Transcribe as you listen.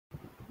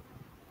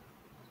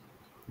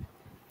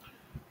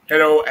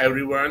Hello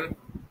everyone.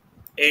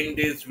 In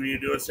this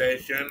video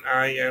session,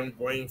 I am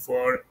going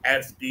for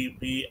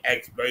FTP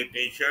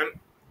exploitation.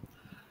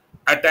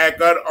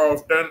 Attacker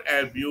often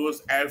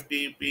abuse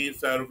FTP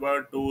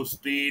server to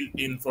steal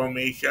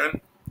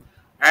information.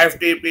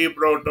 FTP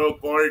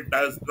protocol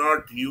does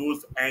not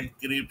use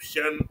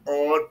encryption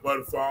or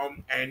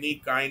perform any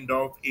kind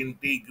of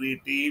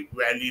integrity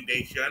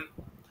validation.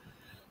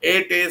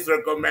 It is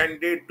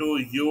recommended to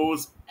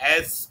use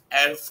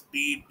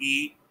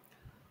SFTP.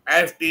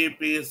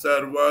 FTP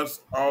servers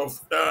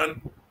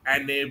often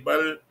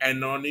enable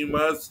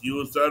anonymous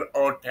user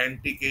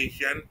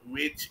authentication,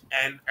 which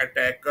an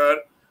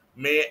attacker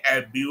may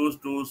abuse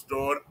to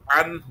store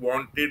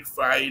unwanted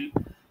file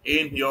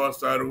in your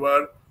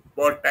server,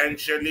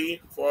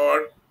 potentially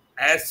for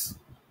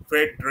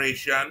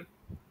exfiltration.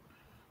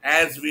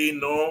 As we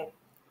know,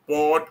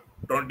 port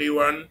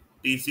 21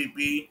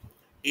 TCP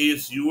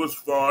is used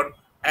for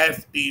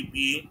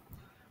FTP.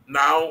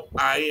 Now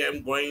I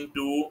am going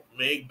to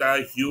make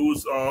the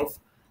use of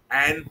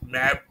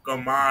nmap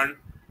command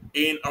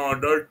in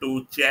order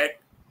to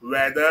check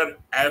whether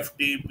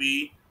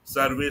FTP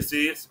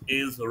services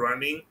is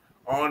running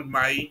on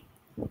my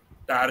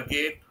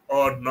target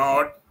or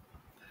not.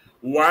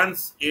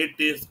 Once it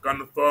is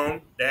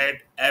confirmed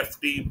that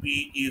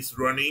FTP is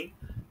running,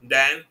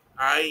 then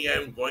I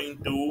am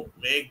going to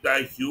make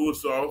the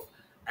use of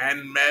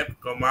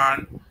nmap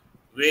command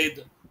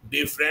with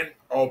different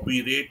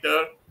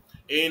operator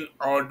in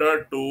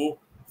order to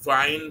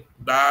find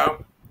the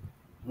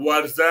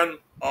version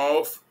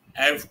of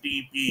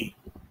FTP.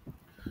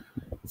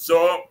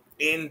 So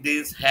in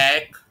this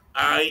hack,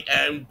 I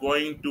am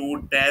going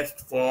to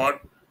test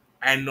for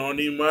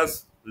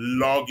anonymous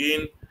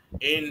login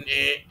in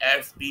a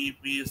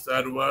FTP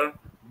server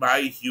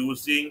by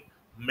using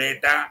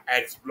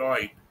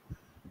Metasploit.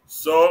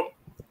 So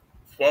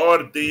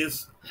for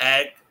this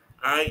hack,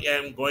 I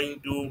am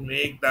going to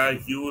make the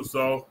use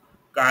of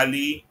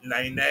Kali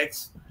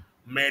Linux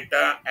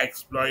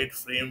Metasploit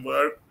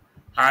Framework,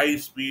 high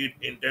speed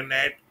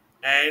internet,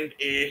 and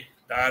a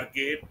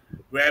target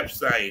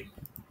website.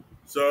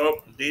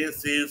 So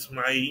this is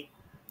my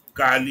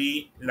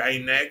Kali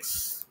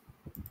Linux.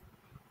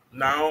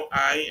 Now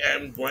I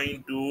am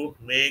going to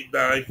make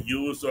the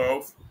use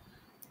of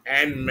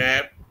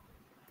nmap.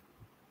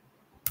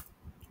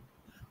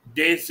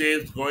 This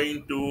is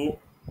going to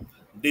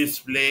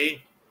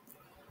display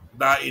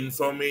the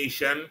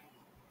information,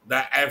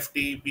 the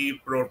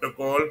FTP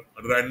protocol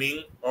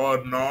running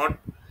or not.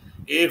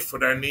 If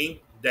running,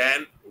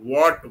 then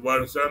what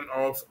version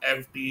of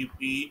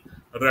FTP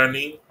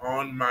running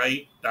on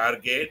my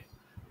target.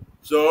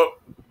 So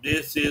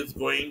this is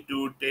going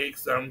to take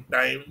some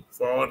time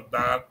for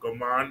the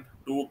command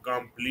to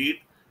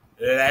complete.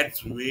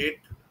 Let's wait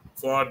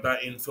for the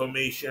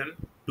information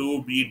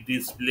to be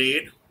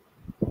displayed.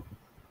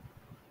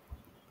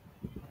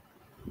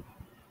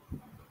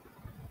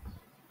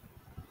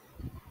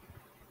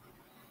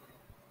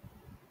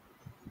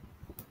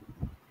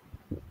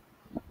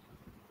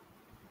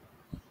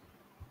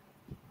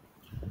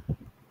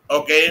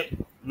 Okay,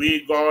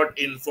 we got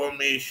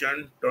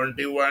information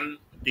 21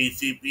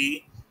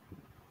 TCP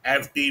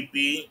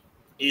FTP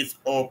is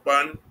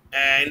open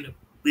and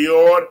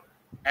Pure-FTPd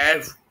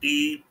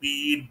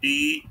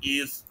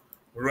is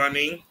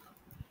running.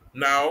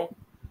 Now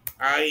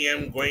I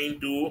am going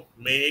to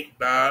make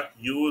the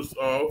use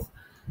of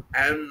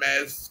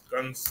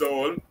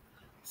msfconsole.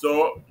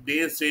 So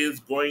this is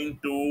going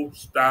to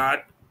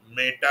start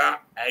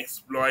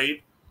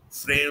Metasploit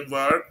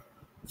framework.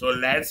 So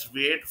let's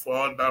wait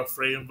for the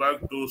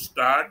framework to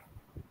start.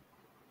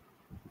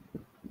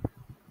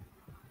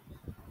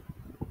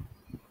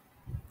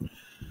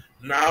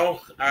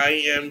 Now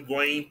I am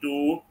going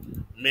to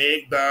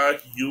make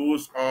the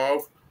use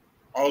of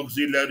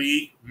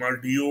auxiliary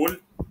module.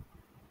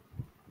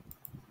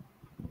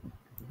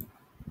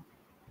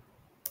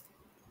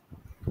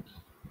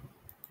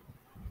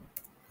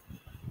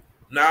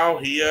 Now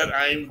here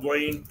I am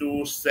going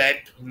to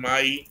set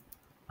my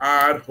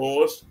R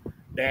host,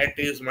 that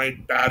is my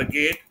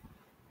target,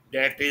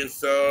 that is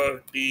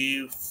certified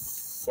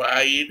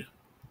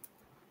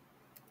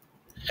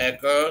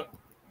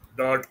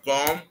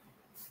hacker.com,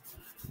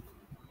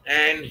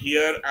 and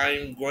here I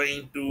am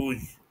going to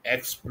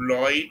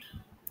exploit.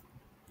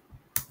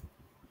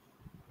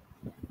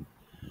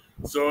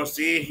 So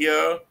see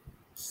here,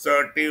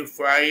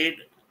 certified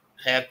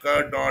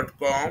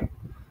hacker.com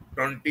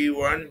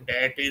 21,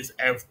 that is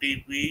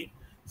FTP,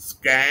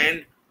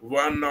 scanned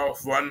one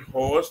of one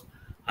host,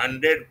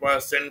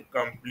 100%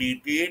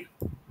 completed.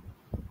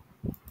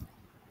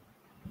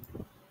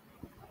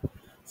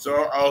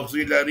 So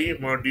auxiliary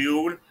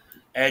module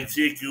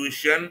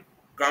execution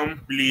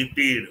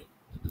completed.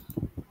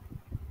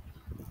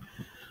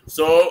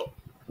 So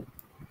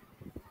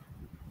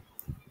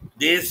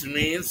this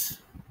means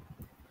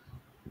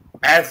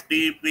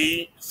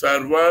FTP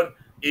server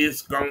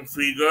is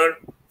configured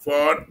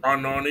for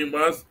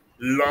anonymous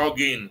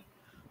login.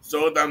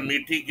 So the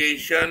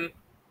mitigation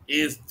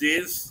is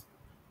this: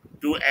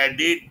 to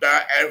edit the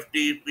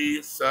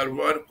FTP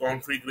server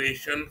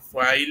configuration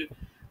file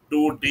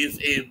to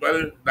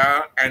disable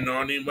the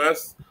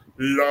anonymous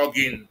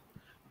login.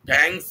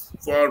 Thanks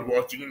for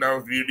watching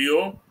the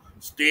video.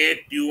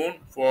 Stay tuned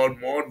for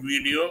more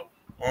video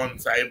on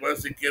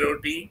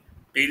cybersecurity.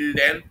 Till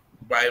then,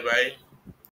 bye bye.